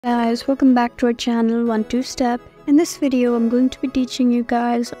Guys, welcome back to our channel 1-2-Step. In this video, I'm going to be teaching you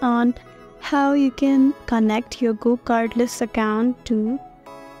guys on how you can connect your GoCardless account to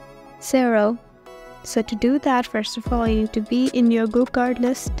Xero. So to do that, first of all, you need to be in your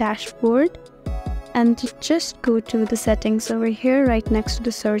GoCardless dashboard and just go to the settings over here right next to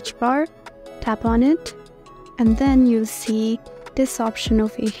the search bar. Tap on it and then you'll see this option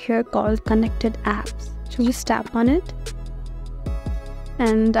over here called Connected Apps. So just tap on it.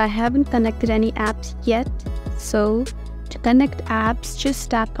 And I haven't connected any apps yet, so to connect apps,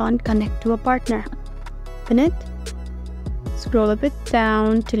 just tap on Connect to a Partner. Open it, scroll a bit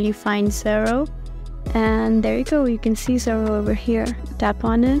down till you find Xero, and there you go, you can see Xero over here. Tap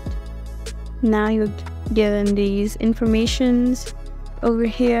on it. Now you're given these informations over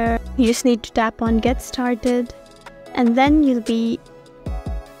here. You just need to tap on Get Started, and then you'll be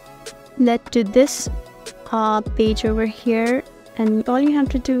led to this page over here. And all you have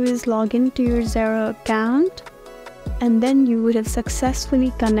to do is log into your Xero account, and then you would have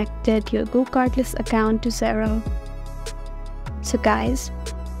successfully connected your GoCardless account to Xero. So guys,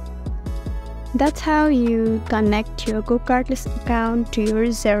 that's how you connect your GoCardless account to your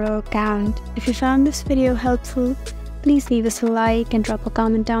Xero account. If you found this video helpful, please leave us a like and drop a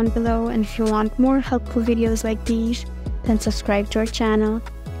comment down below. And if you want more helpful videos like these, then subscribe to our channel.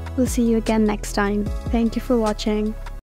 We'll see you again next time. Thank you for watching.